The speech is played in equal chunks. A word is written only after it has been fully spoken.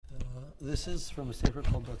This is from a sefer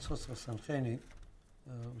called Batsos Samcheni,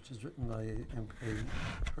 which is written by a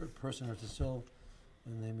person or still.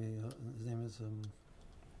 His name is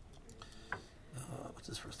what's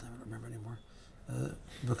his first name? I don't remember anymore.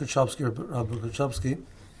 Bukachevsky.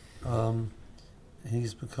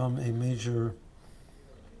 He's become a major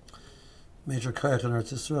kayak in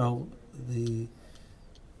Eretz Yisrael,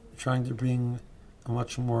 trying to bring a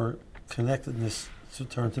much more connectedness to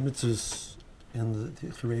Torah and mitzvahs in the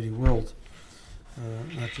Haredi world,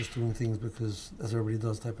 not just doing things because as everybody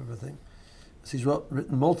does type of a thing. So he's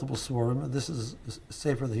written multiple svarim. This is a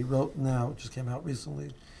sefer that he wrote now, it just came out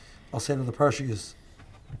recently. I'll say to the Parshiyos.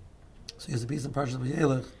 So he has a piece in Parshas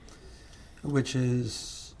Vayelech, which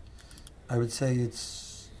is, I would say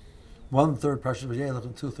it's 1/3 Parshas Vayelech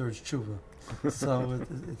and 2/3 Tshuva. So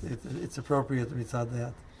it's appropriate to mitzad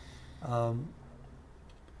that.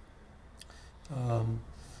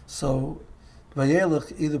 So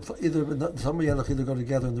Vayelech, some Vayelech either go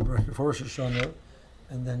together in the before Rosh Hashanah,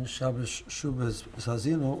 and then Shabbos Shuvah is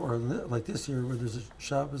Hazino, or like this year where there's a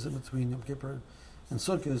Shabbos in between Yom Kippur and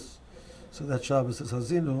Sukkot, so that Shabbos is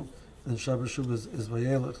Hazino, and Shabbos Shuvah is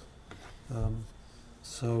Vayelech.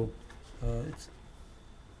 It's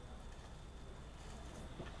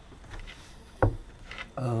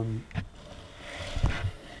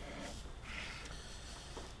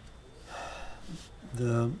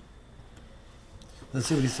let's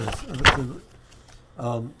see what he says.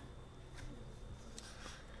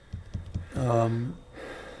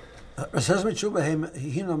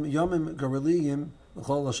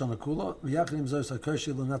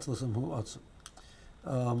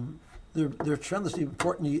 They're tremendously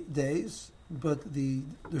important days, but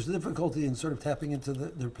there's a difficulty in sort of tapping into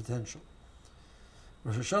their potential.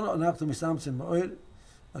 Rosh Hashanah anachnu misamtzim ma'od,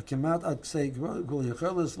 kemat ad ksei gul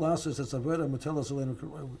yecheles lasos es avoda mutelos aleinu.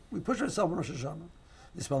 We push ourselves in Rosh Hashanah.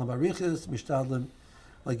 Nispalim barichas, mishtadlim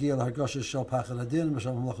lagia lahargoshes shel pachad adin,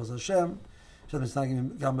 mishal malachos Hashem, shem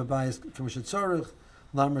misnagim gam bebayis k'mishet tzorich,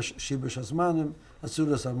 larmash shibush hazmanim,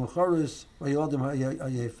 asudas ha-muchoris, vayodim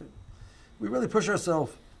ha-yefim. We really push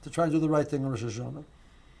ourselves to try and do the right thing on Rosh Hashanah.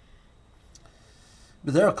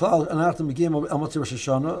 B'derech klal anachnu migiyim al motzei Rosh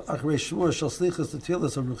Hashanah achrei shvua shel slichas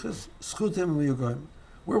tefillas haruchas schutim v'yugayim.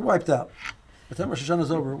 We're wiped out. By the time Rosh Hashanah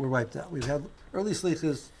is over, we're wiped out. We've had early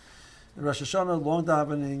slichas, Rosh Hashanah, long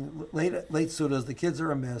davening, late sudas. The kids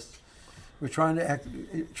are a mess. We're trying to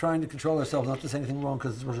control ourselves, not to say anything wrong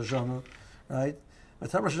because it's Rosh Hashanah, right? By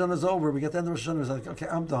the time Rosh Hashanah is over, we get to the end of Rosh Hashanah. It's like, okay,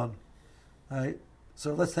 I'm done, right?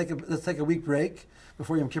 So let's take a week break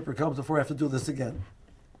before Yom Kippur comes, before I have to do this again.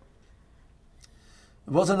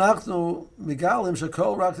 Then we said, no, Rosh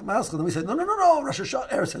Hashanah,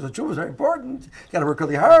 Eretz says, Tshuva is very important, you got to work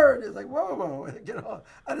really hard. It's like, whoa, I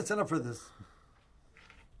didn't sign up for this.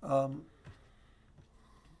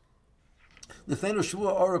 Lefenu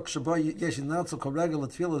Shvua Oruk Shabbat Yeshin Natzel Kol Regel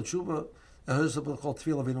Tefillah Tshuva Ehusab Kol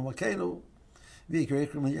Tefillah V'Inu Malkeinu V'Yikar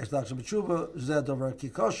Yikrim Yesh Dachshem B'Tshuva Zed Dover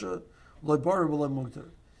Kikosha Loi Borer V'Loi Mugder.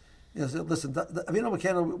 Listen, Avinu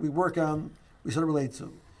Malkeinu we work on, we sort of relate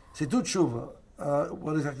to. Say, do Tshuva.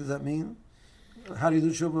 What exactly does that mean? How do you do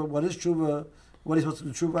Tshuva? What is Tshuva? What are you supposed to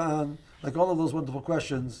do Tshuva on? Like all of those wonderful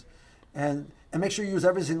questions. And make sure you use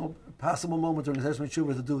every single possible moment during the Testament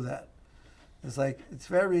Tshuva to do that. It's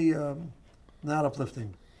very not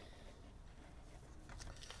uplifting.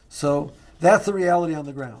 So that's the reality on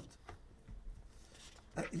the ground.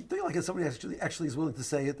 Do you like it? Somebody actually is willing to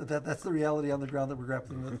say it, that's the reality on the ground that we're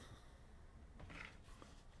grappling with.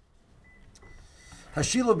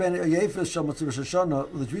 Hashilo ben Yefes shel Motzei Rosh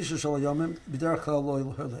Hashanah l'drisha shel Yomim b'derech klal lo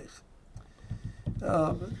yilholech.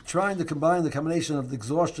 Trying to combine the combination of the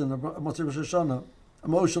exhaustion of Motzei Rosh Hashanah,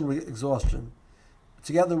 emotional exhaustion,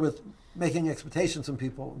 together with making expectations from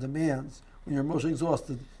people, demands, when you're emotionally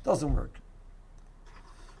exhausted, doesn't work.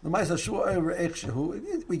 We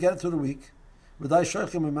get it through the week. We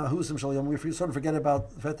sort of forget about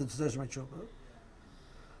the fact that it's Teshuvah Tshuva.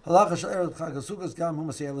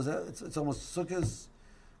 It's almost Sukkot,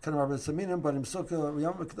 kind of Saminim, but in Sukkah,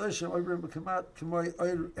 Yom Kedoshim, Oibrim B'Kamat, K'moy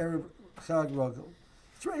Erev Chag Rogel.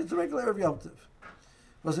 It's a regular Erev Yom Tov.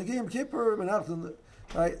 Was in Yom Kippur,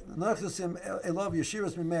 right? Nachasim Elov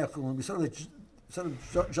Yeshiras Mimechel, and we sort of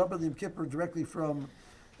jump at Yom Kippur directly from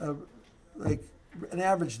like an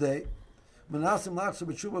average day. Manasim Lachsu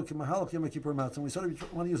B'Tshuva K'Mahalach Yom Kippur Matzah. We sort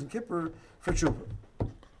of want to use Yom Kippur for Tshuva,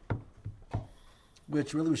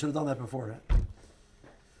 which really we should have done that beforehand.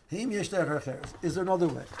 Is there another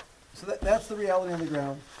way? So that's the reality on the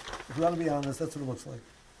ground. If you want to be honest, that's what it looks like.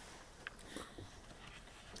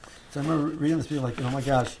 So I remember reading this, being like, oh my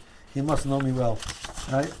gosh, he must know me well,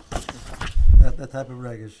 right? That type of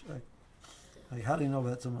reggish. Like, how do you know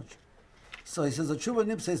that so much? So he says, "Tshuva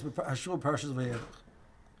nimseis b'Hashuva Parshas Vayelech."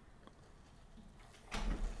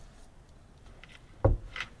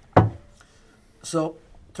 So,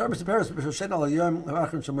 Torah Paris b'Shoshen al Yom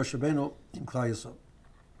Ha'achron Shel Moshe Rabbeinu in Klal Yisrael.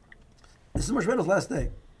 This is Moshe Rabbeinu's last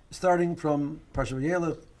day, starting from Parshas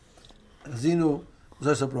Vayelech, Hazinu,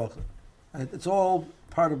 Zos HaBrocha. It's all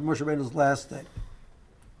part of Moshe Rabbeinu's last day.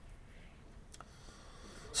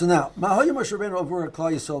 So now, Ma'hoya Moshe Rabbeinu over at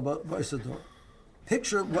Klal Yisrael b'Isador.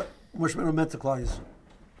 Picture what Moshe Rabbeinu meant to Klal Yisrael.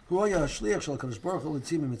 Hu hoya hashliach shel HaKadosh Baruch Hu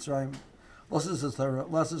l'tzim mitzrayim, losses his Torah,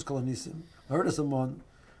 losses kol hanisim, ha'erdas amon,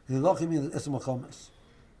 v'lilachim esem ha'chomes.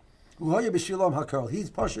 Hu hoya b'shilam ha'karl. He's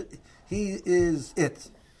Pasha. He is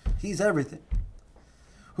it. He's everything.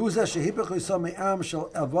 Who's that? Shehipach yisam me'am shel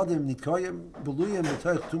avodim nikoyim beluyim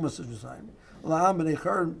b'toich tumas Yerushalayim la'am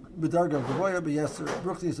b'neichar b'darga gavoya b'yeser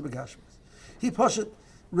bruchnis b'gashmis. He Pasha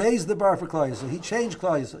raised the bar for Klal Yisrael. He changed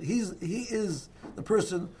Klal Yisrael. He is the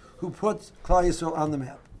person who puts Klal Yisrael on the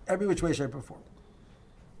map, every which way, shape, or form.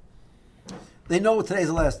 They know today's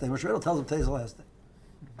the last day. Moshe Rabbeinu tells them today's the last day.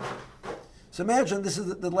 So imagine this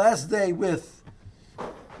is the last day with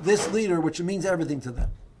this leader, which means everything to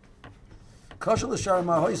them. Kashal l'shar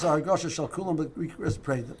ma'hoisa hargasha shal kulam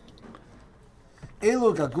b'praydim.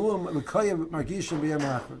 Elu gaguam m'koyim margishim b'yam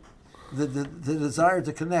ha'achron. The desire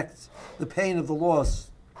to connect the pain of the loss.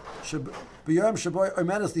 B'yom shaboy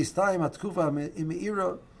omenes listayim atkuva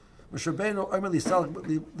imeira Moshe Rabbeinu omer lisal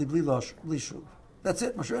libli lishuv. That's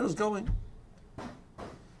it. Moshe Rabbeinu is going.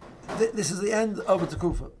 This is the end of the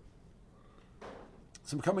Tekufa.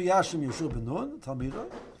 So become a Yashim Yeshua ben Nun, Talmida.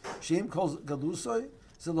 Shem calls Galusoi.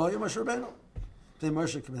 Zeloya Moshe Rabbeinu. They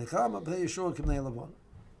Moshe K'mei Chama. They Yeshua K'mei Lavon.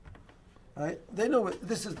 Right? They know it.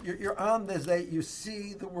 This is you're on this day. You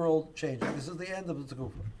see the world changing. This is the end of the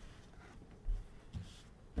Tekufa.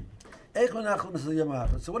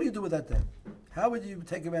 So what do you do with that day? How would you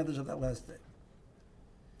take advantage of that last day?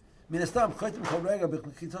 You go to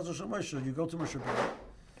Moshe Rabbeinu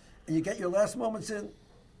and you get your last moments in,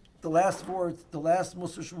 the last words, the last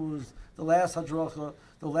Musar Shmuz, the last Hadracha,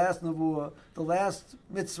 the last Nevuah, the last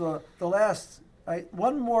Mitzvah, the last, right?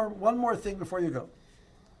 One more thing before you go.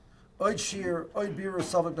 Oid Shir, Oid Bira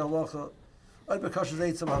Savak Dalacha, Oid Bekasha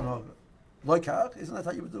Zeitzam Hanaga. Loikach, isn't that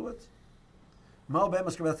how you would do it? Mal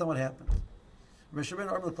B'Emaskar, that's not what happened. I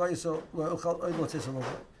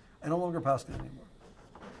no longer pass it anymore.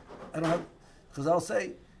 I don't have, because I'll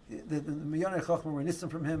say, the Miyanei Chachma were nissim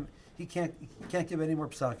from him. He can't give any more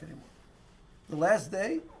psak anymore. The last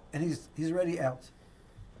day, and he's already out.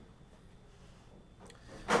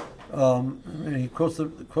 And he quotes the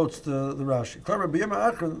Rashi.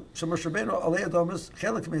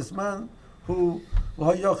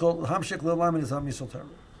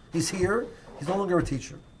 He's here. He's no longer a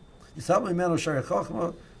teacher. Why did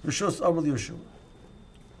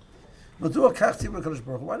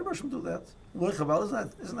Moshe do that?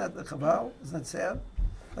 Isn't that the chaval? Isn't that sad?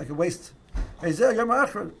 Like a waste. Chaperine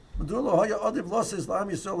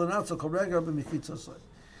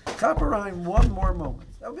one more moment.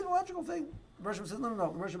 That would be the logical thing. The Rosh says, no.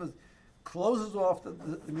 The Rosh closes off the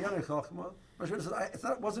Miyanei Chachma. The Rosh says,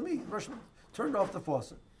 it wasn't me. The Rosh turned off the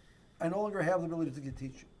faucet. I no longer have the ability to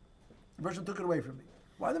teach you. The Rosh took it away from me.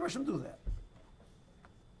 Why did the Rosh do that?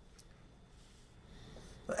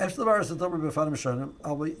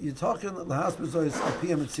 You're talking the hospital is a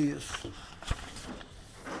PM Mitzias.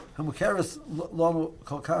 Hamukeres Lanu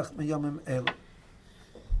Kolkach Miyamim Elu.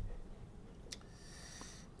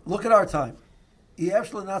 Look at our time. You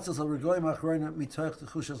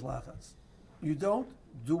don't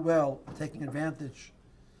do well taking advantage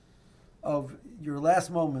of your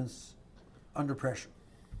last moments under pressure.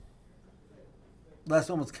 Last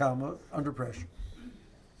moments karma under pressure.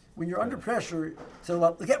 When you're under pressure,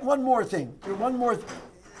 so get one more thing. You don't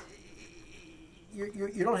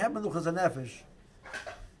have meluchas nefesh.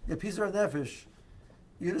 You're piece of nefesh.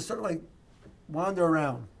 You just sort of like wander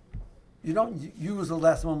around. You don't use the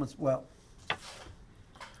last moments well.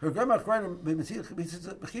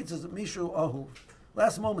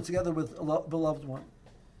 Last moment together with a beloved one.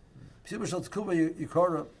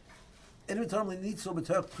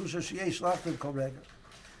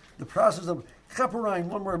 The process of chaperine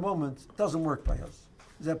one more moment doesn't work by us.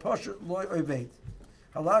 The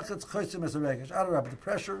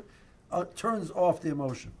pressure turns off the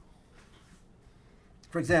emotion.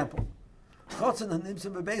 For example, his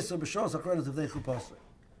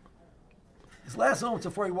last moments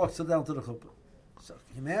before he walks down to the chuppah. So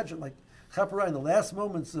can you imagine, like chaperine, the last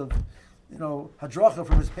moments of hadracha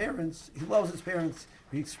from his parents. He loves his parents.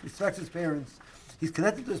 He respects his parents. He's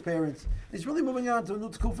connected to his parents. He's really moving on to a new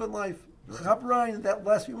tekufa in life. Chaperine, that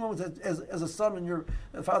last few moments as a son in your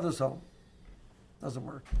father's home. Doesn't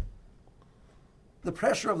work. The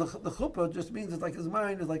pressure of the chuppah just means it's like his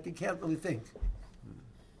mind is like he can't really think.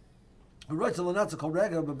 Who writes a lanatza kol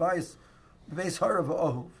rega b'bayis harav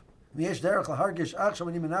ohuv. V'yesh derech lahargish achshav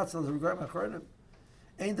ani menatzel as regoyim achronim.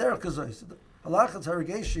 Ein derech kazois. Halachatz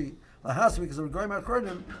harageshi lahasvi because of regoyim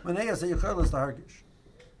achronim meneyas hayichelas lahargish.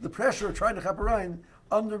 The pressure of trying to chaperayim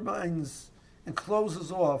undermines and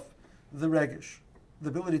closes off the regish, the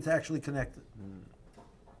ability to actually connect it.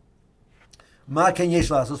 Ma ken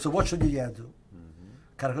yesh laso. So what should you do?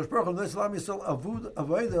 Karakash Baruch Hu Nislam Yisrael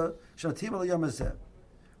Avoda Shatim Al Yom Hazeh.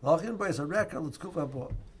 Lachin Bayis Hareka L'Tzkuf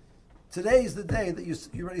Habo. Today is the day that you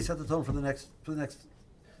already set the tone for the next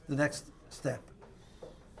step.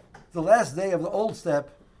 The last day of the old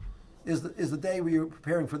step is the day where you're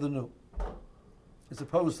preparing for the new, as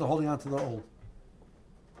opposed to holding on to the old.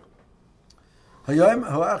 Hayom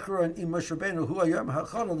Ha'achron Im Moshe Rabbeinu Hu Hayom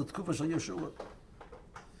Ha'achron L'Tzkufa Shel Yeshua.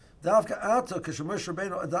 Davka Ato Moshe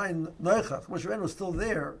Rabbeinu Adayin Noichach. Moshe Rabbeinu was still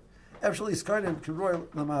there. Actually, Skarnim Kiroy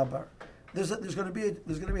Lamabar. There's going to be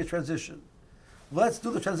a transition. Let's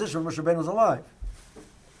do the transition when Moshe Rabbeinu is alive,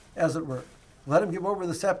 as it were. Let him give over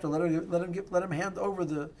the scepter. Let him hand over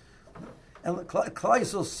the. And Klal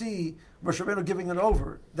Yisrael see Moshe Rabbeinu giving it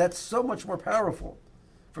over. That's so much more powerful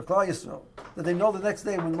for Klal Yisrael that they know the next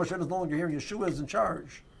day when Moshe Rabbeinu is no longer here, Yeshua is in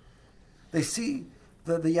charge. They see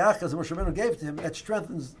the yachas that Moshe Rabbeinu gave to him, that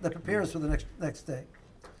strengthens, that prepares for the next day.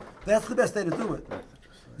 That's the best day to do it.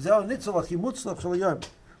 Zeh nitzalach yimutzlach shel yom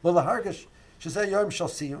lo lahargish shezeh yom shel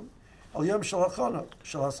siyum al yom shel hachana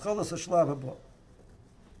shel haschalas hashelav haba.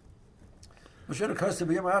 Moshe Rabbeinu cursed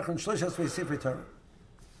b'yom ha'achron shlosh esrei sifrei Torah.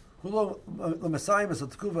 Hulo l'masayim es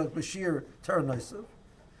atkuva b'shir Torah noisav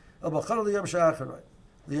al b'chana l'yom she'acharei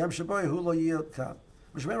l'yom sheboy hulo yil kam.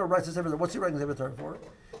 Moshe Rabbeinu writes this every. What's he writing this every Torah for?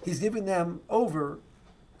 He's giving them over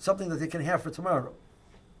something that they can have for tomorrow.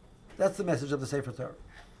 That's the message of the Sefer Torah.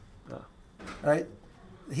 Right?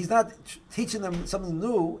 He's not teaching them something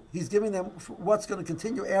new. He's giving them what's going to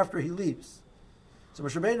continue after he leaves. So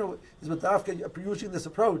Moshe Rabbeinu is using this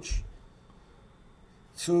approach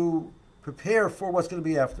to prepare for what's going to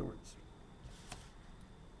be afterwards.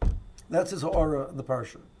 That's his aura in the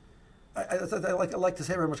parsha. I like to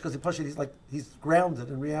say very much because in Pasha he's grounded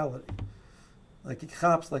in reality. Like he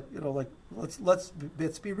chops,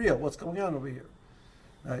 let's be real. What's going on over here?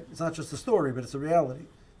 Right? It's not just a story, but it's a reality.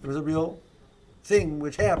 There was a real thing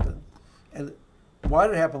which happened, and why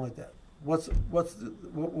did it happen like that?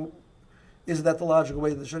 Is that the logical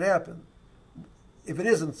way that it should happen? If it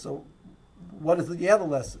isn't, so what is the other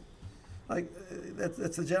lesson? Like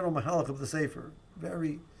that's the general mahalach of the Sefer,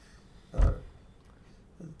 very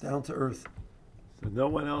down to earth. So no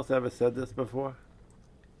one else ever said this before?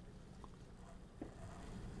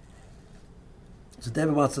 So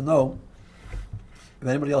David wants to know if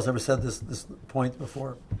anybody else ever said this point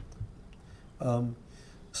before. So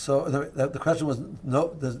the question was,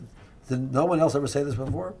 did no one else ever say this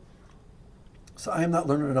before? So I am not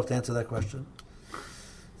learned enough to answer that question.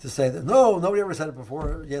 To say that, no, nobody ever said it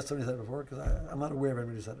before. Yes, somebody said it before, because I'm not aware of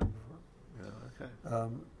anybody who said it before. Yeah,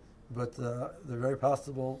 okay. But they're very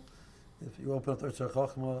possible. If you open up the Tzar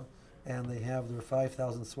Chochmah and they have their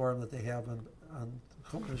 5,000 svarim that they have on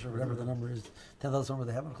Chumash, or whatever the number is, 10,000 svarim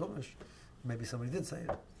they have on Chumash, maybe somebody did say it,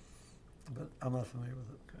 but I'm not familiar with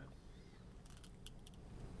it.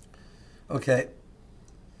 Okay.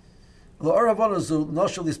 Let's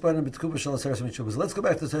go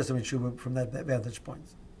back to the Seres HaMitshuva from that vantage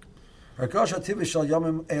point. There's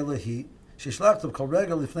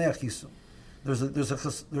a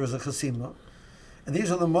chasima, and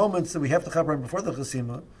these are the moments that we have to chaper before the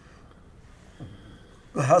chasima.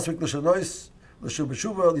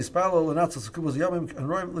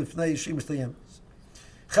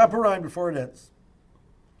 Chaperayim before it ends.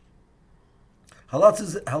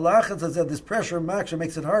 Halachas has said this pressure maksha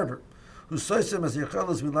makes it harder.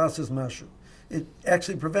 It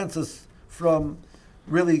actually prevents us from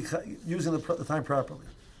really using the time properly.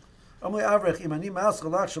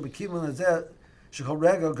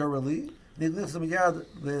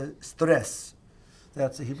 Stress.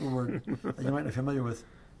 That's a Hebrew word that you might be familiar with.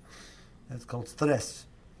 It's called stress.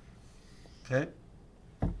 Okay?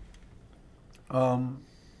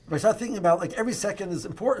 If I start thinking about like every second is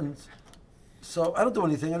important, so I don't do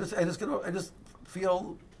anything. I just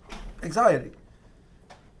feel anxiety.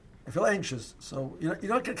 I feel anxious. So you're not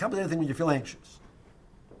going to accomplish anything when you feel anxious.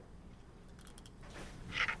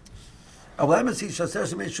 That's not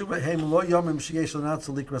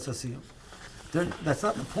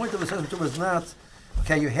the point of the Sefer Tshuva. Is not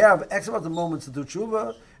okay. You have X amount of moments to do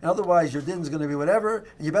tshuva, and otherwise your din is going to be whatever,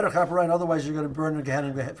 and you better chaperayim. Otherwise, you're going to burn in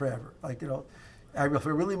Gehenna forever. I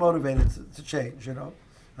feel really motivated to change,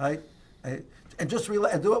 right? And just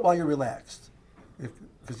and do it while you're relaxed,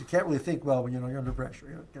 because you can't really think well when you're under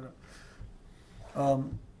pressure.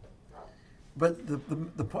 But the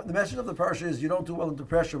message of the parsha is you don't do well under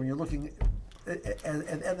pressure when you're looking at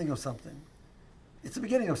the ending of something. It's the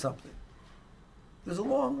beginning of something. There's a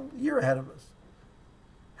long year ahead of us.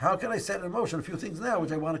 How can I set in motion a few things now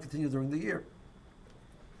which I want to continue during the year?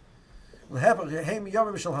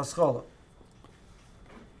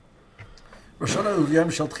 Roshana הוא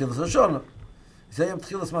יום של תחילת השנה. זה יום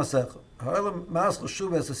תחילת מסכת. העולם מאס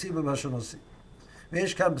חשוב והסיבה והשנוסי.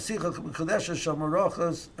 ויש כאן פסיכה מקודשת של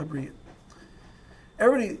מרוחס הבריאה.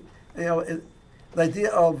 Everybody, the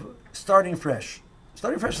idea of starting fresh.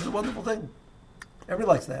 Starting fresh is a wonderful thing. Everybody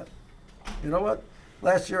likes that. You know what?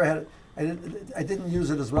 Last year I didn't use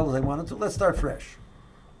it as well as I wanted to. Let's start fresh.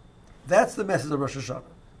 That's the message of Rosh Hashanah.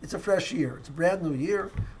 It's a fresh year. It's a brand new year.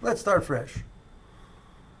 Let's start fresh.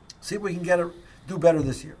 See if we can do better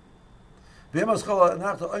this year. So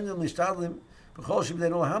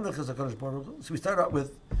we start out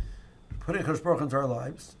with putting Kadosh Baruch Hu into our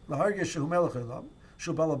lives.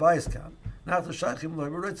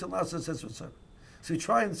 So we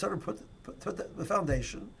try and sort of put the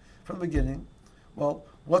foundation from the beginning. Well,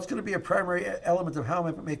 what's going to be a primary element of how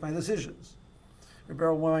I make my decisions?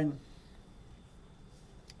 Rebbe Wine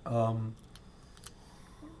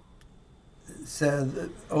said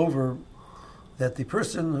over that the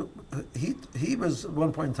person, he was at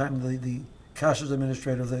one point in time the kashrus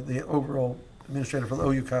administrator, the overall administrator for the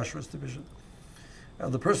OU kashrus division.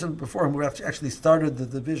 The person before him who actually started the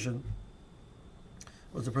division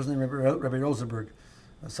was a person named Rabbi Rosenberg.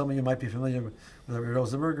 Some of you might be familiar with Rabbi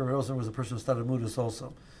Rosenberg. Rabbi Rosenberg was the person who started Mudus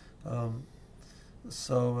also. It's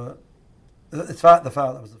the father.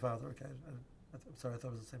 That was the father. Okay, I'm sorry, I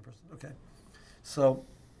thought it was the same person. Okay, so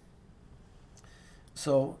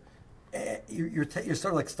you're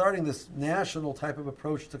sort of like starting this national type of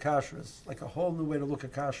approach to kashrus, like a whole new way to look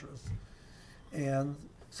at kashrus, and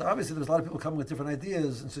so obviously there's a lot of people coming with different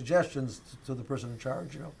ideas and suggestions to the person in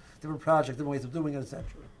charge. Different projects, different ways of doing it, etc.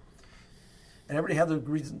 And everybody had their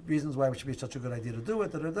reasons why it should be such a good idea to do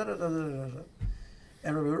it. And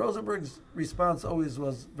Rabbi Rosenberg's response always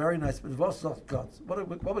was very nice. But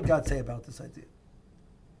what would God say about this idea?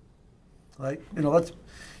 Like,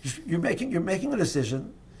 you're making a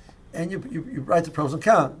decision, and you write the pros and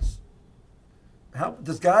cons. How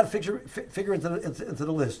does God figure into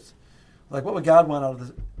the list? Like, what would God want out of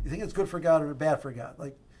this? You think it's good for God or bad for God?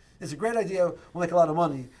 Like, it's a great idea. We'll make a lot of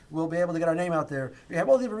money. We'll be able to get our name out there. You have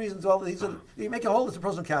all the different reasons. You make a whole list of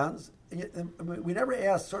pros and cons. And we never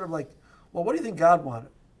asked sort of like, well, what do you think God wanted?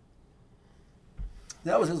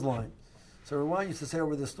 That was his line. So Rawan used to say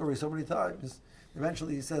over this story so many times.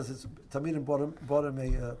 Eventually he says Talmidim bought him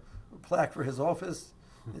a plaque for his office.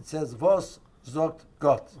 It says, Vos zogt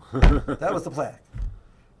Gott. That was the plaque.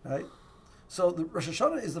 Right? So the Rosh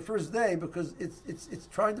Hashanah is the first day because it's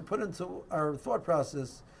trying to put into our thought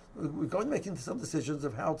process. We're going to make into some decisions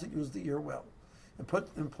of how to use the year well, and put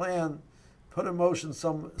in motion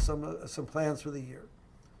some plans for the year.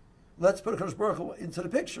 Let's put Kadosh Baruch Hu into the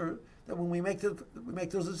picture that when we make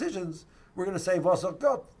those decisions, we're going to say V'asok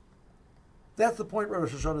God. That's the point where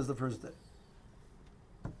Rosh Hashanah is the first day.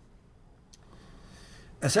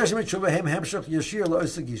 So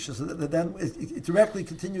then it directly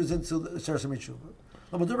continues into the Aseret Mitzvah.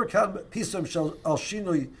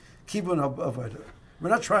 We're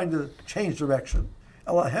not trying to change direction.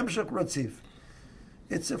 It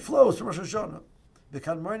flows from Rosh Hashanah. It's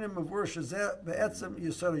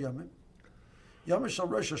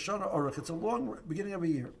a long beginning of a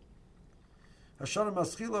year. So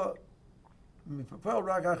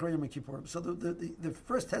the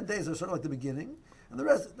first 10 days are sort of like the beginning, and the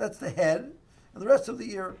rest, that's the head, and the rest of the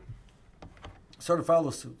year sort of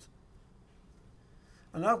follows suit.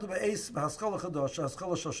 We're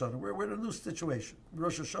in a new situation.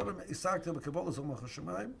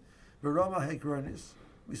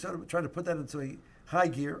 We sort of try to put that into a high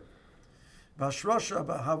gear. Understand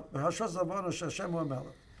that Hashem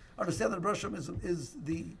is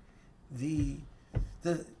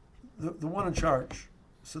the one in charge.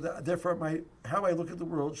 So that, therefore, how I look at the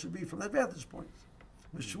world should be from that vantage point.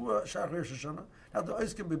 Because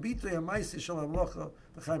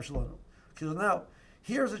now,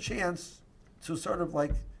 here's a chance to sort of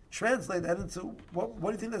like translate that into what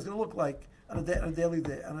do you think that's going to look like on a daily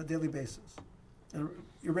basis, in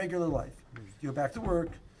your regular life. You go back to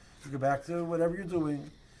work, you go back to whatever you're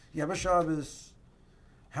doing. You have a Shabbos.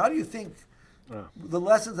 How do you think the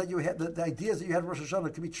lessons that you had, the ideas that you had in Rosh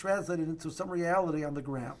Hashanah, can be translated into some reality on the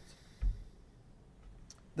ground?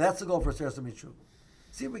 That's the goal for Seres Mitzvah.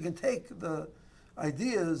 See if we can take the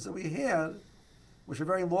ideas that we had, which are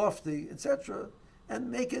very lofty, etc., and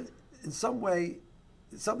make it in some way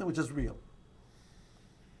something which is real.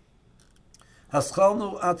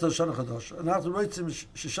 Haschalnu ata shana chadasha. And after roitzim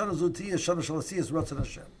sheshana zuti shana shalasi rotzen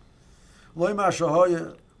Hashem. Loi ma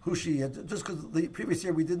shahoya hushi. Just because the previous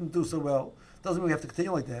year we didn't do so well doesn't mean we have to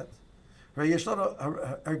continue like that. We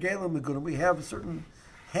have certain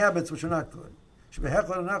habits which are not good. We like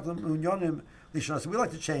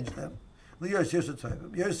to change them. We want to sort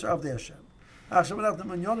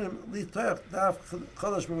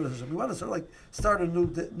of like start a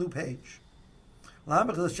new page.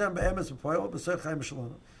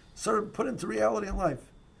 Sort of put into reality in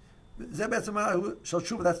life. That's the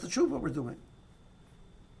tshuva we're doing.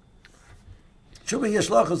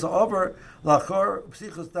 Tshuva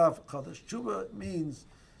means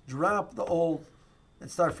drop the old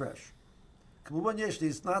and start fresh.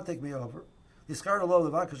 Not take me over.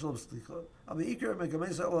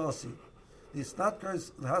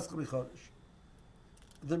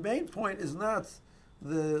 The main point is not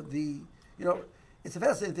the it's a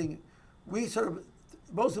fascinating thing. We sort of,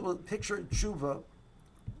 most people picture tshuva,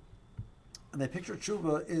 and they picture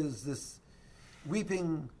tshuva is this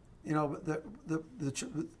weeping, the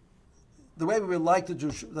way we would like to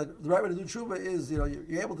do the right way to do tshuva is,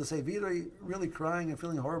 you're able to say vidui, really crying and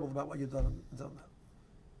feeling horrible about what you've done until now.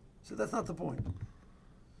 So that's not the point.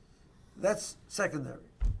 That's secondary.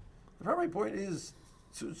 The primary point is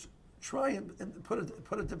to try and put a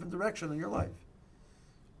different direction in your life.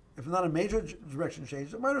 If not a major direction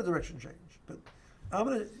change, a minor direction change. But I'm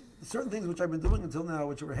going to, certain things which I've been doing until now,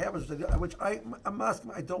 which were habits, which I'm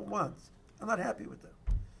asking, I don't want. I'm not happy with them.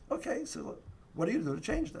 Okay, so what do you do to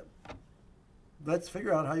change them? Let's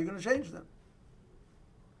figure out how you're going to change them.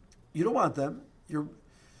 You don't want them. Now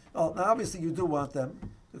obviously you do want them,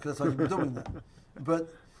 because that's why you're doing them. But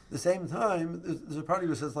at the same time, there's a part of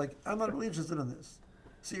you that says, like, I'm not really interested in this.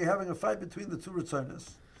 So you're having a fight between the two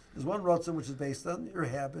retzonos. There's one rotzen which is based on your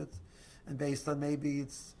habit, and based on maybe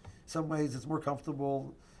some ways it's more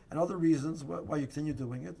comfortable, and other reasons why you continue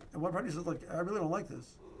doing it. And one party says, like, I really don't like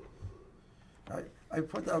this. I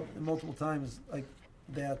point out multiple times like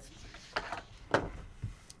that the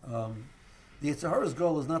Yetzer Hara's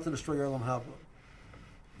goal is not to destroy your Olam Haba.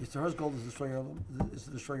 The Yetzer Hara's goal is to destroy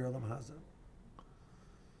your Olam Hazeh.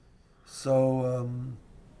 So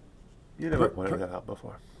you never pointed that out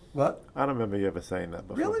before. What? I don't remember you ever saying that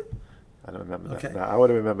before. Really? I don't remember Okay. that. I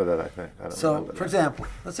would remember that, I think. So, for example,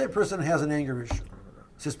 let's say a person has an anger issue.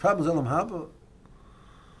 His problem is Olam Haba,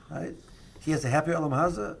 right? He has a happy Olam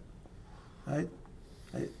Hazeh, right?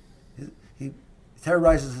 He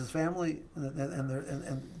terrorizes his family,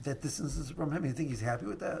 and that distances from him. You think he's happy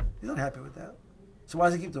with that? He's not happy with that. So why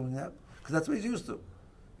does he keep doing that? Because that's what he's used to.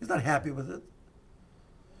 He's not happy with it,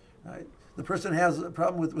 right? The person has a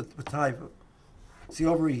problem with taiva. So he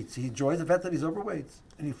overeats. He enjoys the fact that he's overweight,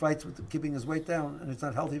 and he fights with keeping his weight down, and it's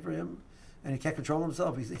not healthy for him, and he can't control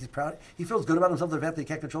himself. He's proud. He feels good about himself. The fact that he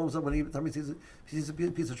can't control himself when he sees a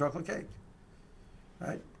piece of chocolate cake,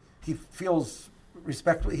 right? He feels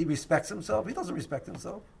respect. He respects himself. He doesn't respect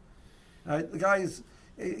himself, right? The guy is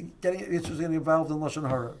getting involved in lashon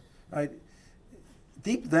hara, right?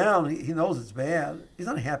 Deep down, he knows it's bad. He's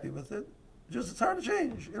not happy with it. It's hard to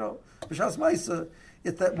change, B'shas Maisa,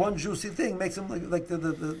 it's that one juicy thing makes him like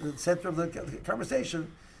the center of the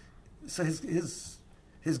conversation. So his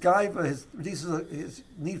gaiva, his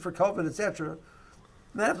need for COVID, etc.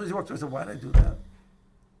 And afterwards he walks away and says, "Why did I do that?"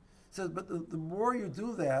 He says, but the more you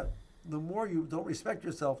do that, the more you don't respect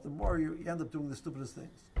yourself, the more you end up doing the stupidest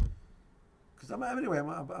things. Because I'm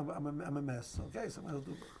a mess. Okay, so I'll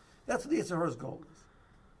do. That's what the Yetzer Hara's goal is.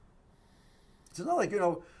 It's not like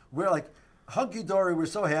we're like hunky-dory, we're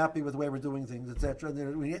so happy with the way we're doing things, etc.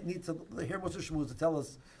 And we need to hear Moshe Shmuz to tell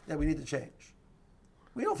us that we need to change.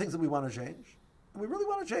 We know things that we want to change, and we really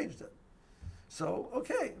want to change them. So,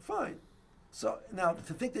 okay, fine. So now,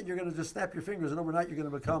 to think that you're going to just snap your fingers and overnight you're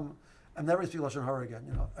going to become, I'm never going to speak lashon hara again.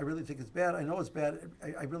 I really think it's bad. I know it's bad.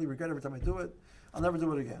 I really regret every time I do it. I'll never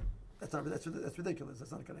do it again. That's ridiculous.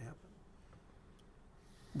 That's not going to happen.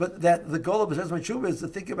 But that the goal of B'Shem Tshuva is to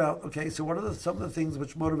think about, okay, so what are some of the things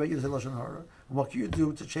which motivate you to say lashon hara, and what can you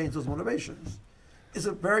do to change those motivations? It's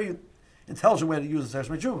a very intelligent way to use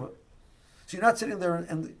B'Shem Tshuva. So you're not sitting there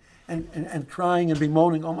and crying and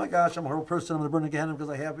bemoaning, oh my gosh, I'm a horrible person, I'm going to burn again because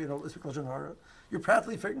I have, this lashon hara. You're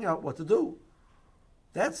practically figuring out what to do.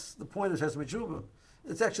 That's the point of B'Shem Tshuva.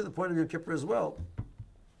 It's actually the point of Yom Kippur as well.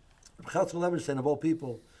 Chatzkel Levenstein, of all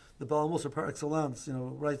people, the Baal Musar par excellence,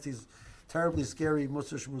 writes these terribly scary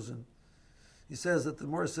Musar Shmuzin. He says that the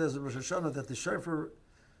Gemara says in Rosh Hashanah that the shofar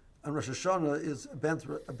on Rosh Hashanah is a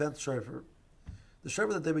bent shofar. The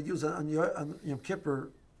shofar that they would use on Yom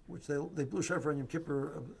Kippur, which they blew shofar on Yom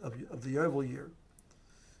Kippur of the Yovel year.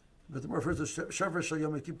 But the more referred to shofar shel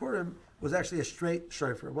Yom Kippurim was actually a straight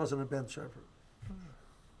shofar. It wasn't a bent shofar.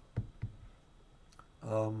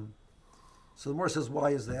 So the more says,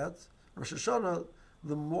 why is that? Rosh Hashanah,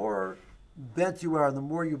 the more bent you are, the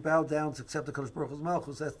more you bow down to accept the Kadosh Baruch Hu's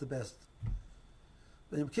Malchus, that's the best.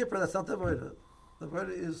 But Yom Kippur, that's not the Avodah. The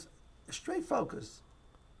Avodah is a straight focus,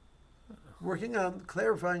 working on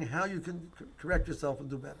clarifying how you can correct yourself and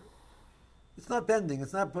do better. It's not bending,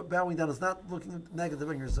 it's not bowing down, it's not looking negative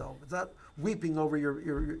on yourself, it's not weeping over your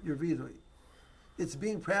vidui. It's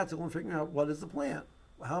being practical and figuring out what is the plan.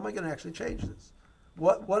 How am I going to actually change this?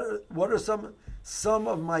 What are some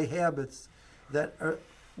of my habits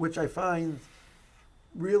which I find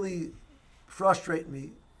really frustrate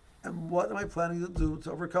me, and what am I planning to do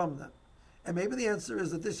to overcome them? And maybe the answer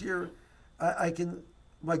is that this year,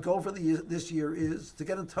 my goal for this year is to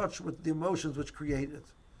get in touch with the emotions which create it.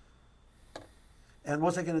 And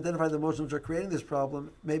once I can identify the emotions which are creating this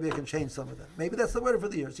problem, maybe I can change some of them. Maybe that's the word for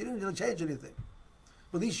the year. So you didn't really change anything.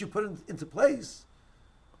 But at least you put into place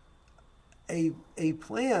a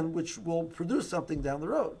plan which will produce something down the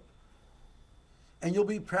road. And you'll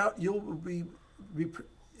be proud, you'll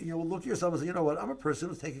look at yourself and say, you know what, I'm a person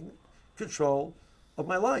who's taking control of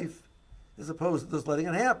my life, as opposed to just letting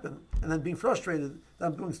it happen and then being frustrated that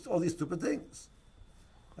I'm doing all these stupid things.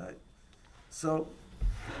 Right? So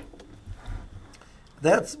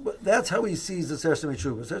that's how he sees the Seres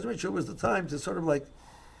Tshuva. Seres Tshuva is the time to sort of like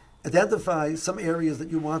identify some areas that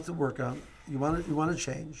you want to work on, you want to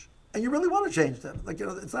change, and you really want to change them. Like,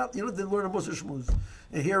 it's not, to learn a Mussar Shmuz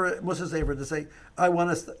and hear a Mussar Sefer to say, I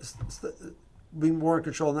want to be more in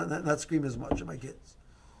control, not scream as much at my kids.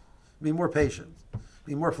 Be more patient,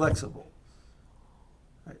 be more flexible.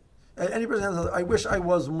 Right? And any person says, I wish I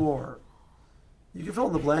was more. You can fill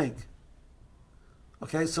in the blank.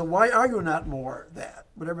 Okay, so why are you not more that,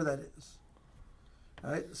 whatever that is?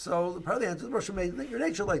 Right? So part of the answer is Baruch made your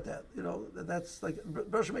nature like that. That's like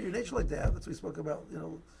Baruch made your nature like that. That's what we spoke about,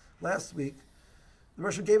 last week. The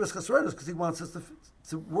Baruch gave us chesronos because he wants us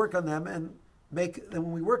to work on them and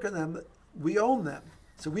when we work on them, we own them.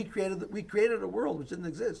 So we created a world which didn't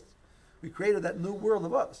exist. We created that new world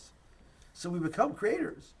of us. So we become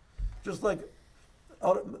creators. Just like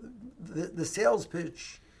the sales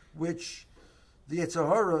pitch, which the Yetzer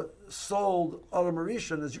Hara sold Adam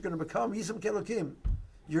Rishon, is you're going to become Yisam Kelokim.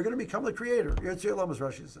 You're going to become the creator. Yetzer Olam, as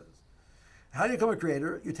Rashi says. How do you become a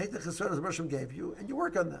creator? You take the chesronos that Hashem gave you and you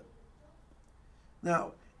work on them.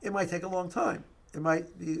 Now, it might take a long time. It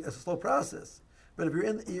might be a slow process. But if you're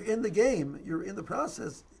in the game, you're in the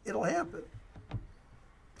process, it'll happen.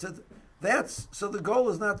 So the goal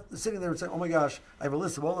is not sitting there and saying, oh my gosh, I have a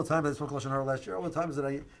list of all the times I spoke Lashon Hara last year, all the times that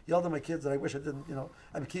I yelled at my kids that I wish I didn't,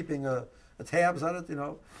 I'm keeping tabs on it,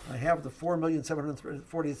 I have the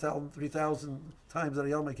 4,740,000 times that I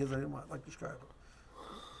yelled at my kids that I didn't want, like describe it.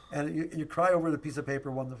 And you cry over the piece of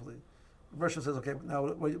paper wonderfully. The version says, okay, now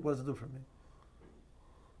what does it do for me?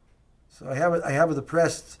 So I have a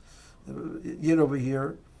depressed yid over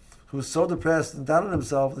here who's so depressed and down on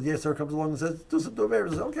himself that Yetzer comes along and says, do some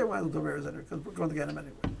Doveres. Okay, why do Doveres anyway? Because we're going to get him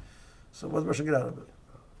anyway. So what does the Russian get out of it?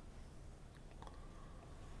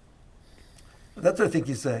 That's what I think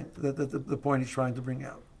he's saying. The point he's trying to bring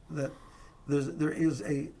out, that there is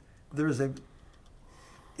a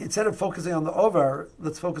instead of focusing on the Ovar,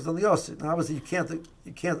 let's focus on the Osid. Now, obviously, you can't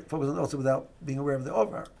focus on the Osid without being aware of the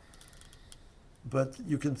Ovar. But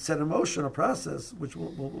you can set in motion a process which will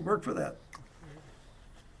work for that.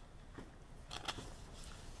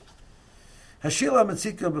 Hashila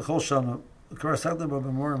Metzika B'chol Shana, Karasatna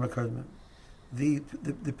B'Memorim HaKadmim.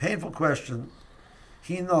 The painful question,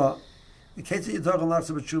 Hina, you keep trying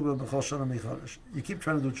to do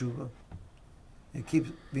tshuva. You keep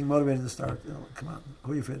being motivated to start. Come on,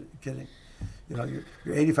 who are you kidding? You're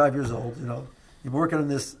 85 years old. You've been working on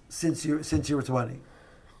this since you were 20.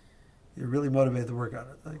 You're really motivated to work on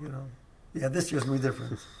it. This year's gonna be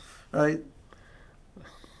different, right?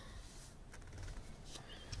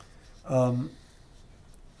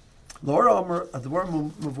 Laura Omer Advar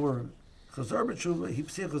Mavurim Chazar B'Tshuva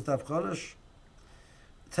Hipsichos Daf Chodesh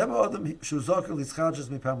Teva Adam Shuzoker Litzchadjes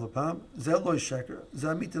Mipam Lepam Zel Lo Sheker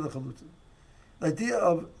Zel Amiti Lechalutin. The idea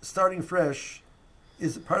of starting fresh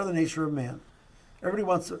is part of the nature of man.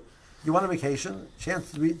 Everybody you want a vacation,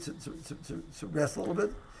 chance to rest a little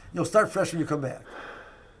bit. You'll start fresh when you come back.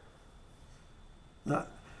 Now,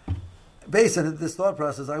 based on this thought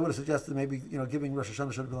process, I would have suggested maybe giving Rosh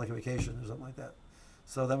Hashanah should have been like a vacation or something like that.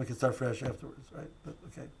 So then we can start fresh afterwards, right? But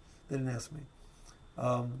okay, they didn't ask me.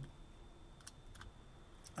 And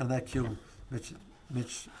that cue,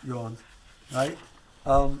 Mitch yawned, right?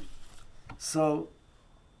 So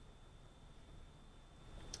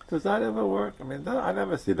Does that ever work? I mean, I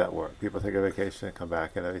never see that work. People take a vacation and come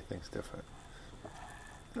back and everything's different.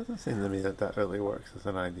 Doesn't seem to me that really works as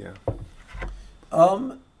an idea.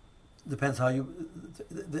 Depends how you.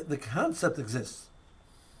 The concept exists.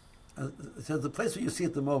 So the place where you see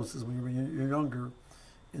it the most is when you're younger,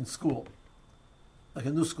 in school, like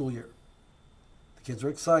a new school year. The kids are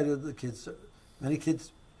excited. Many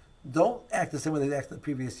kids don't act the same way they acted the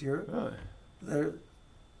previous year. Really? They're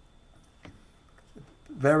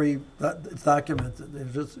very. It's documented. They're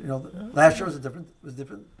just last year was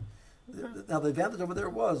different. Now the advantage over there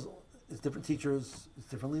was it's different teachers, it's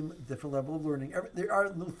different level of learning. There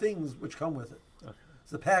are new things which come with it. Okay.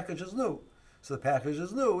 So the package is new.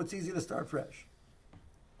 It's easy to start fresh.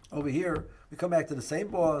 Over here, we come back to the same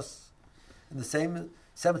boss and the same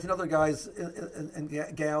 17 other guys and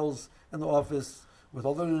gals in the office with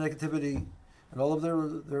all their negativity and all of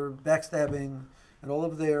their backstabbing and all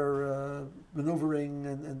of their maneuvering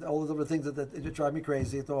and all those other things that drive me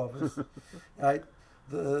crazy at the office. Right?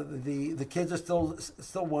 The kids are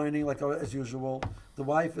still whining like as usual. The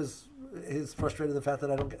wife is frustrated with the fact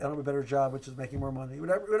that I don't have a better job, which is making more money.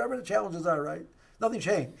 Whatever the challenges are, right? Nothing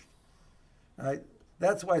changed, right?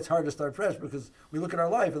 That's why it's hard to start fresh because we look at our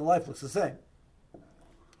life and life looks the same.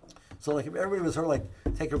 So like if everybody was sort of like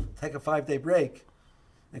take a 5-day break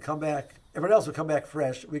and come back, everyone else would come back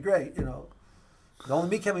fresh. It'd be great, The only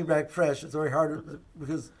me coming back fresh is very hard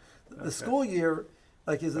because the school year.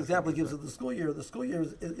 Like his example he gives of the school year. The school year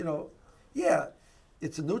is,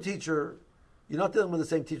 it's a new teacher. You're not dealing with the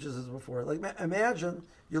same teachers as before. Like imagine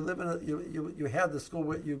you live in you had the school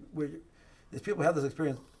where these people have this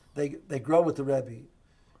experience. They grow with the Rebbe.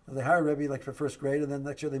 They hire a Rebbe like for first grade, and then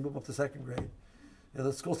next year they move up to second grade.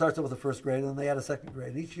 The school starts up with the first grade, and then they add a second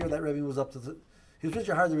grade. And each year that Rebbe moves up to he was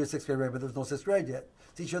originally hired to be a sixth grade Rebbe, but there's no sixth grade yet.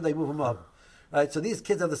 So each year they move him up. Right. So these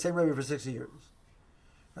kids have the same Rebbe for 6 years.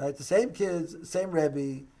 Right, the same kids, same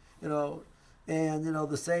Rebbe, and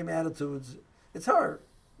the same attitudes. It's hard.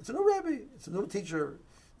 It's a new Rebbe. It's a new teacher.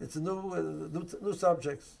 It's a new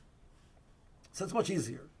subjects. So it's much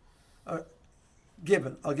easier. I'll give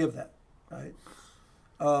that. Right.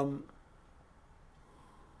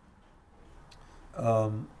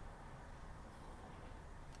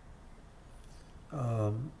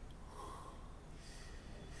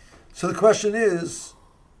 So the question is.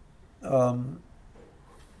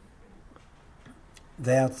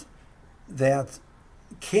 That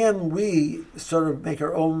can we sort of make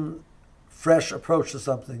our own fresh approach to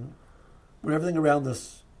something when everything around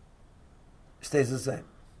us stays the same?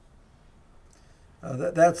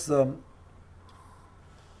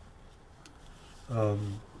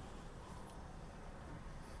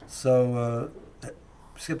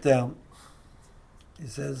 Skip down. He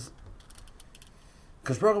says,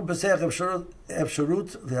 כשברוך הוא פסח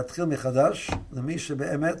אפשרות להתחיל מחדש למי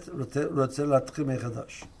שבאמת רוצה להתחיל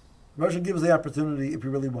מחדש. Rashi gives the opportunity if you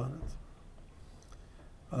really want it.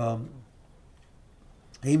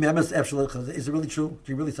 Is it really true?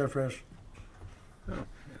 Do you really start fresh?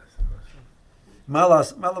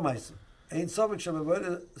 Malas malamaisa. Ein sovik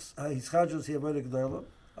shavavoda hischadjus he avoda gdola.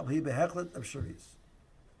 Al he behechlet efsharis.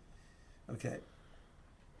 Okay.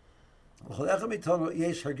 L'chol echad mitonu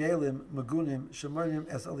yesh hargelim magunim shemarnim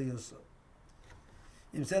es aliyusa.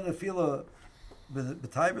 Im sen afila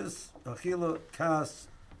b'taibus achila kas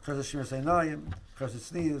chas shmir seinayim chas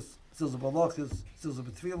snius stilz balachis stilz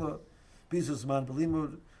b'tfila bizus man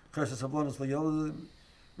b'limud chas sablonos layoladim.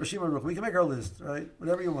 Rishima Ruch. We can make our list, right?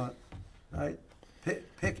 Whatever you want, right?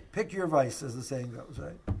 Pick your vice, as the saying goes,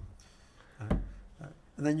 right?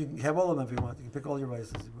 And then you can have all of them if you want. You can pick all your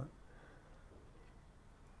vices if you want.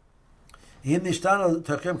 Can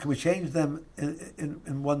we change them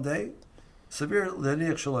in one day? Severe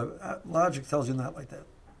logic tells you not like that.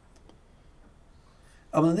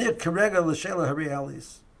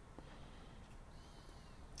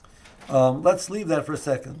 Let's leave that for a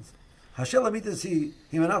second.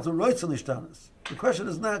 The question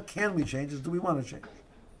is not can we change, it's do we want to change?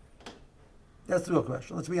 That's the real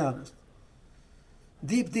question. Let's be honest.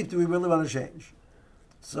 Deep, do we really want to change?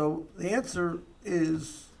 So the answer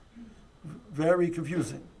is very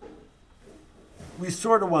confusing. We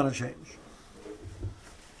sort of want to change.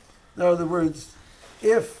 In other words,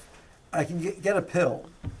 if I can get a pill,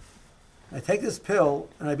 I take this pill,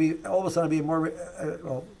 and all of a sudden I be more.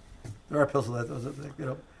 Well, there are pills for that.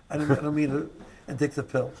 I don't mean an addictive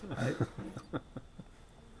pill. Right?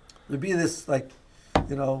 There'd be this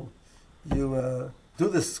you do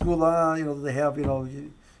this skula. They have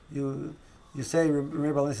you You say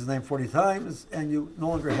remember Balin's name 40 times, and you no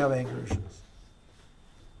longer have anger issues.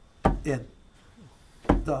 In.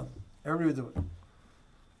 Done. Everybody would do it.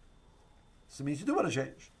 So it means you do want to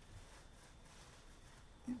change.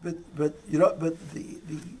 But you know, but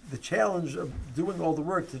the challenge of doing all the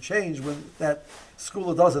work to change when that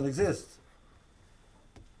school doesn't exist.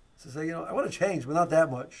 So say, you know, I want to change, but not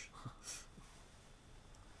that much.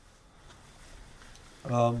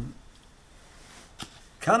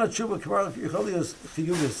 Kana tshuva kvar yicholios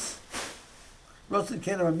chiyuvis. Rotzen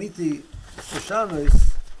kenem amiti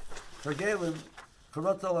shoshanos targelim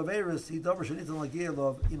karot alaveris he davar shenitan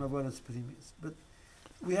lagielov imavonis pedimis. But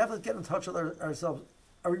we have to get in touch with ourselves.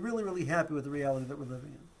 Are we really, really happy with the reality that we're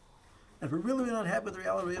living in? And if we're really, really not happy with the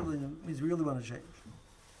reality we're living in, it means we really want to change.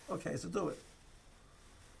 Okay, so do it.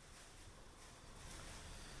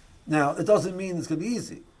 Now, it doesn't mean it's going to be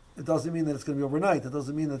easy. It doesn't mean that it's going to be overnight. It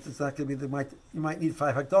doesn't mean that it's not going to be, you might need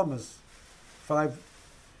 5 hakdamas, 5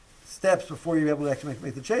 steps before you're able to actually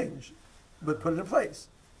make the change. But put it in place.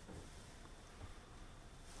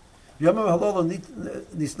 So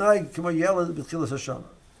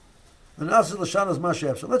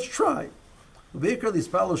let's try. And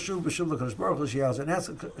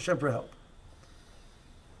ask Hashem for help.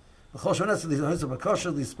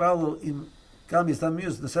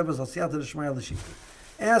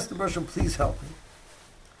 Ask the person, please help me.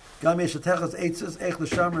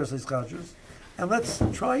 And let's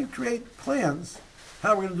try and create plans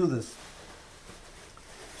how we're going to do this.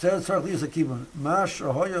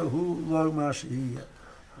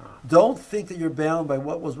 Don't think that you're bound by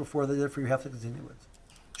what was before, therefore you have to continue it.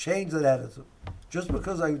 Change that attitude. Just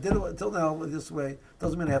because I did it until now this way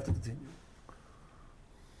doesn't mean I have to continue.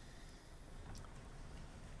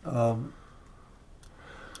 So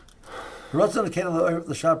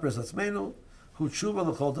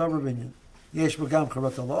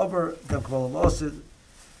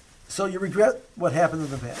you regret what happened in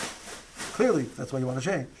the past. Clearly, that's why you want to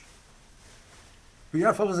change. But you're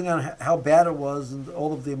not focusing on how bad it was and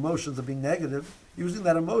all of the emotions of being negative, using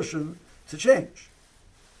that emotion to change.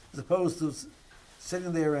 As opposed to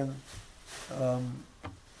sitting there and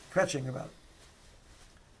kretching about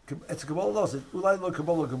it. It's a Kabbalah loss. Ulai lo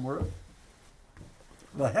Kabbalah Gemara.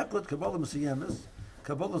 Laheklet Kabbalah Mesiyemis.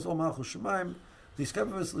 Kabbalah's Ol Malchus Shemaim.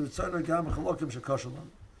 Diskabevis Litzarna Gam Chalokim Shekoshalam.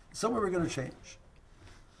 Somewhere we're going to change.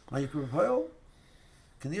 Mayikrupoil.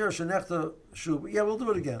 Kanir Shenechta Shuba. Yeah, we'll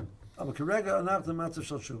do it again. Aber Kerega Anachta Matzav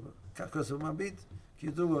Shal Shuba. Kakos of Mabit.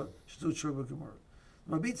 Kiyudua Shtut Shuba Gemara.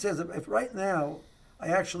 Mabit says if right now I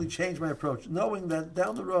actually change my approach, knowing that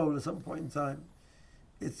down the road at some point in time,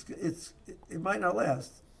 it might not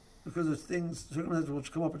last because there's circumstances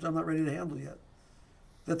which come up which I'm not ready to handle yet.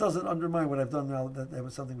 That doesn't undermine what I've done now. That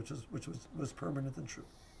was something which was permanent and true.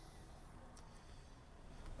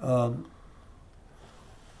 We're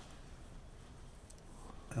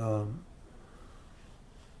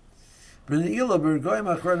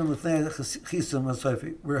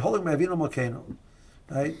holding my Avinu Malkeinu,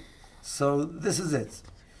 right? So this is it.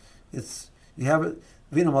 You have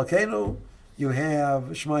Avinu Malkeinu, you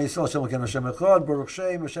have Shema Yisrael Hashem Elokeinu Hashem Echad, Baruch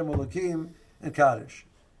Shem Hashem Elokim, and Kaddish.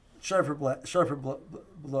 Sharper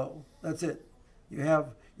blow. That's it. You're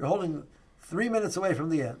holding 3 minutes away from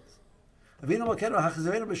the end. Avinu Malkeinu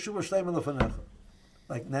Hachazavenu B'Shuva Shleim Lefanecha.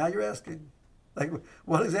 Like now you're asking, like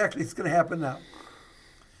what exactly is going to happen now?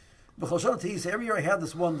 Every year I had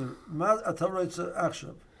this wonder.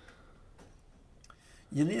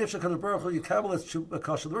 You need Shekhan Baruch Hu, you kabbalah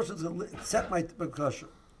bakasha. The person is going to accept my bakasha.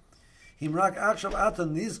 Himrak akshav ata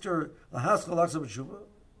nizker lahaskal aksav b'shuva.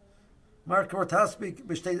 Mark Kortaspik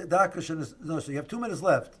b'shtei dakash. No, so you have 2 minutes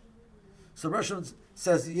left. So the Russian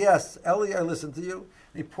says, yes, Eli, I listen to you.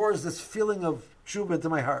 And he pours this feeling of tshuva into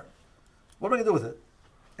my heart. What am I going to do with it?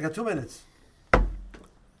 I got 2 minutes.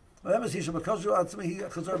 What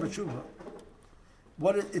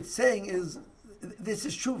it's saying is, this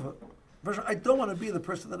is tshuva. I don't want to be the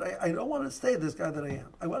person that I don't want to stay this guy that I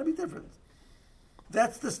am. I want to be different.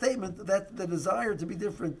 That's the statement, that the desire to be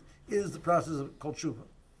different is the process called tshuva.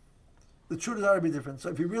 The true desire to be different. So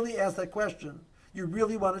if you really ask that question, you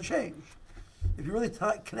really want to change. If you really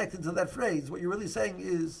connected to that phrase, what you're really saying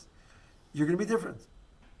is, you're going to be different.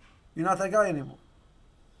 You're not that guy anymore.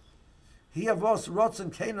 He avos rotzen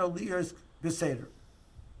keno liyos beseder.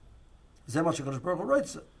 Zeh HaKadosh Baruch Hu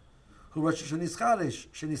roitze. Who rosh shenis chadish,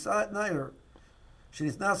 shenis nair,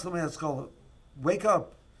 shenis naschel me'aschol. Wake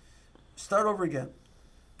up. Start over again.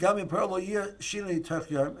 Gam in pearl lo yir shinei tech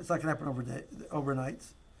yom. It's not going to happen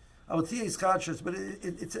overnight. I will tell you conscious, but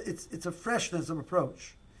it's a freshness of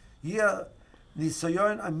approach. Yeah,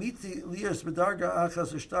 nisayon amiti liyos bedarga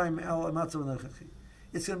achas u'shtayim el amatzav nechachi.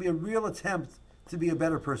 It's going to be a real attempt to be a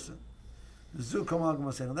better person. And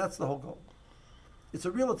that's the whole goal. It's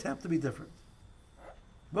a real attempt to be different.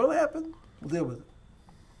 What'll happen? We'll deal with it.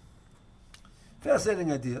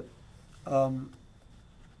 Fascinating idea.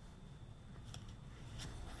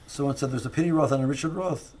 Someone said there's a Penny Roth and a Richard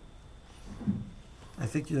Roth. I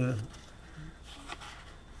think you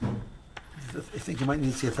might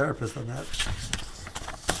need to see a therapist on that.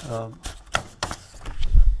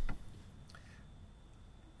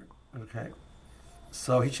 Okay.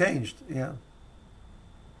 So he changed, yeah.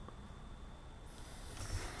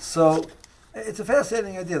 So it's a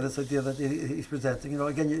fascinating idea, this idea that he's presenting.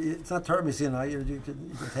 Again, it's not Torah Messiah, you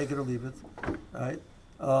can take it or leave it, right?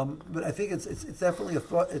 But I think it's definitely a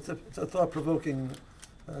thought. It's a thought-provoking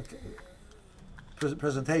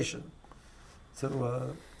presentation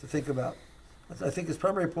to think about. I think his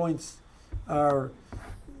primary points are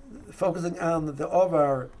focusing on the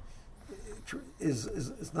Ovar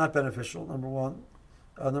is not beneficial. Number one.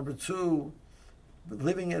 Number two,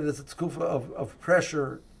 living it as a tkufa of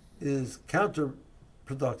pressure is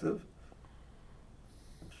counterproductive.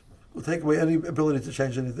 Will take away any ability to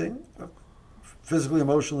change anything, physically,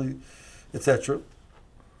 emotionally, etc.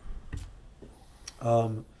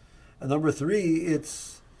 And number three,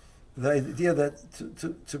 it's the idea that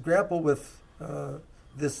to grapple with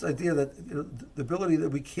this idea that the ability that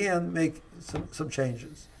we can make some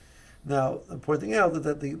changes. Now, I'm pointing out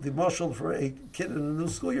that the mashal for a kid in a new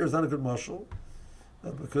school year is not a good mashal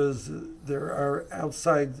because there are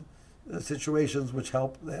outside situations which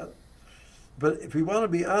help that. But if we want to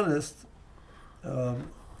be honest,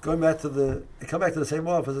 come back to the same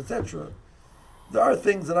office, etc., there are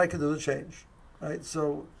things that I can do to change, right?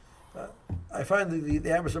 So I find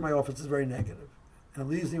the atmosphere in my office is very negative, and it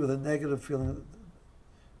leaves me with a negative feeling.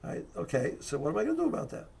 Right? Okay, so what am I going to do about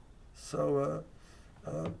that? So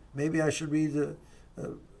maybe I should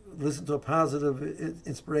listen to a positive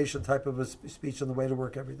inspiration type of a speech on the way to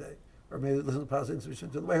work every day, or maybe listen to positive inspiration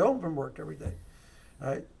on the way home from work every day.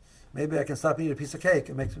 Right? Maybe I can stop eating a piece of cake.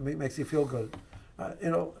 It makes you feel good.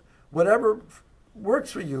 Whatever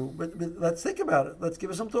works for you, but let's think about it. Let's give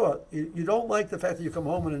it some thought. You don't like the fact that you come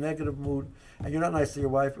home in a negative mood and you're not nice to your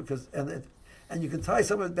wife and you can tie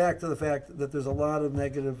some of it back to the fact that there's a lot of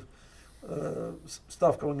negative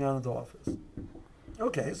stuff going on in the office.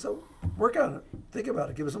 Okay, so work on it. Think about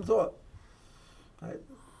it. Give it some thought. Right?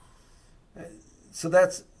 So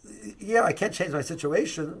I can't change my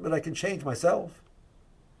situation, but I can change myself.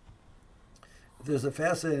 There's a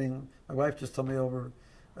fascinating, my wife just told me over,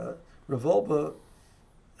 Revolba,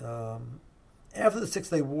 after the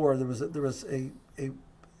 6-Day War, there was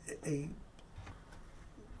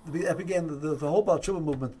that began the whole Baal Tshuva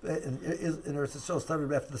movement in Eretz Yisrael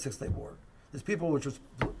started after the 6-Day War. There's people which were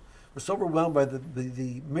so overwhelmed by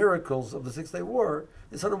the miracles of the 6-Day War,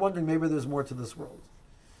 they started wondering maybe there's more to this world.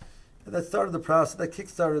 And that started the process. That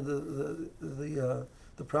kickstarted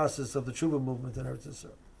the process of the Tshuva movement in Eretz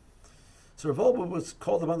Yisrael. So Rav Wolbe was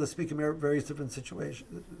called upon to speak in various different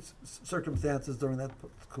circumstances during that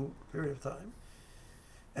period of time,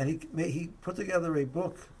 and he put together a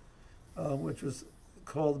book which was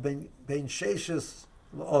called Ben Sheshes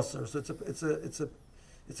L'Oser. So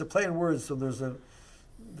it's a play on words. So there's the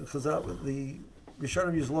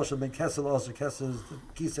Rishonim use Losha Ben Kesel L'Oser. Kesel is the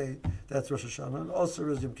Kisei, that's Rosh Hashanah, and Oser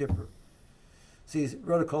is Yom Kippur. So he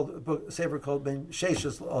wrote a sefer called Ben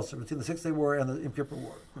Sheshes L'Oser, between the 6-Day War and the Yom Kippur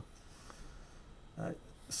War.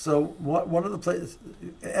 So one of the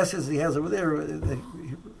essays he has over there,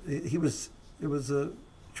 it was a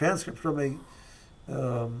transcript from a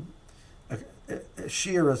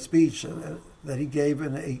shiur, a speech that he gave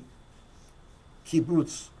in a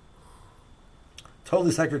kibbutz,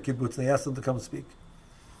 totally secular kibbutz. They asked him to come speak,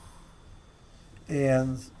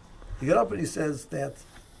 and he got up and he says that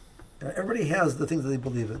everybody has the things that they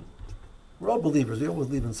believe in. We're all believers. We all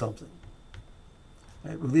believe in something.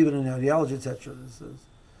 Right? We believe in an ideology, etc. It says,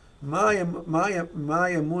 my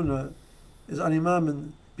emunah is animam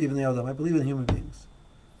and b'ivnei adam. I believe in human beings.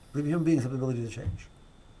 I believe human beings have the ability to change.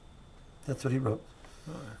 That's what he wrote.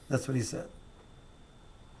 That's what he said.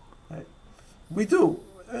 Right? We do.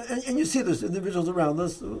 And you see there's individuals around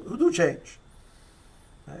us who do change.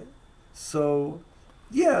 Right? So,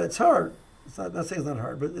 yeah, it's hard. I'm not saying it's not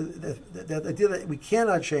hard, but that idea that we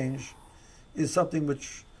cannot change is something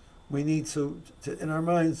which we need to in our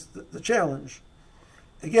minds, the challenge.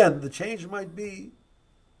 Again, the change might be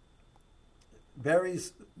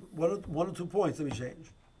varies one or 2 points that we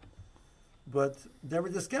change. But never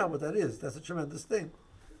discount what that is. That's a tremendous thing.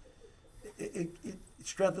 It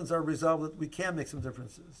strengthens our resolve that we can make some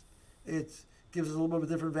differences. It gives us a little bit of a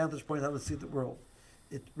different vantage point how to see the world.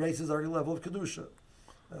 It raises our level of Kedusha.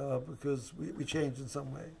 because we changed in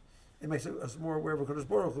some way. It makes us more aware of Kodesh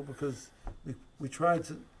Baruch Hu because we try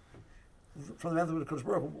to, from the mouth of Kodesh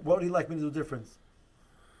Baruch Hu, what would He like me to do different?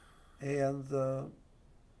 And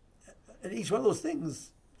each one of those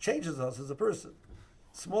things changes us as a person.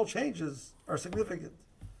 Small changes are significant.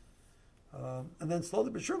 And then slowly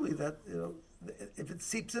but surely that, if it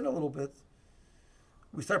seeps in a little bit,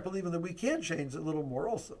 we start believing that we can change a little more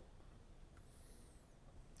also.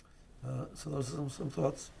 So those are some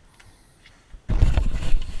thoughts.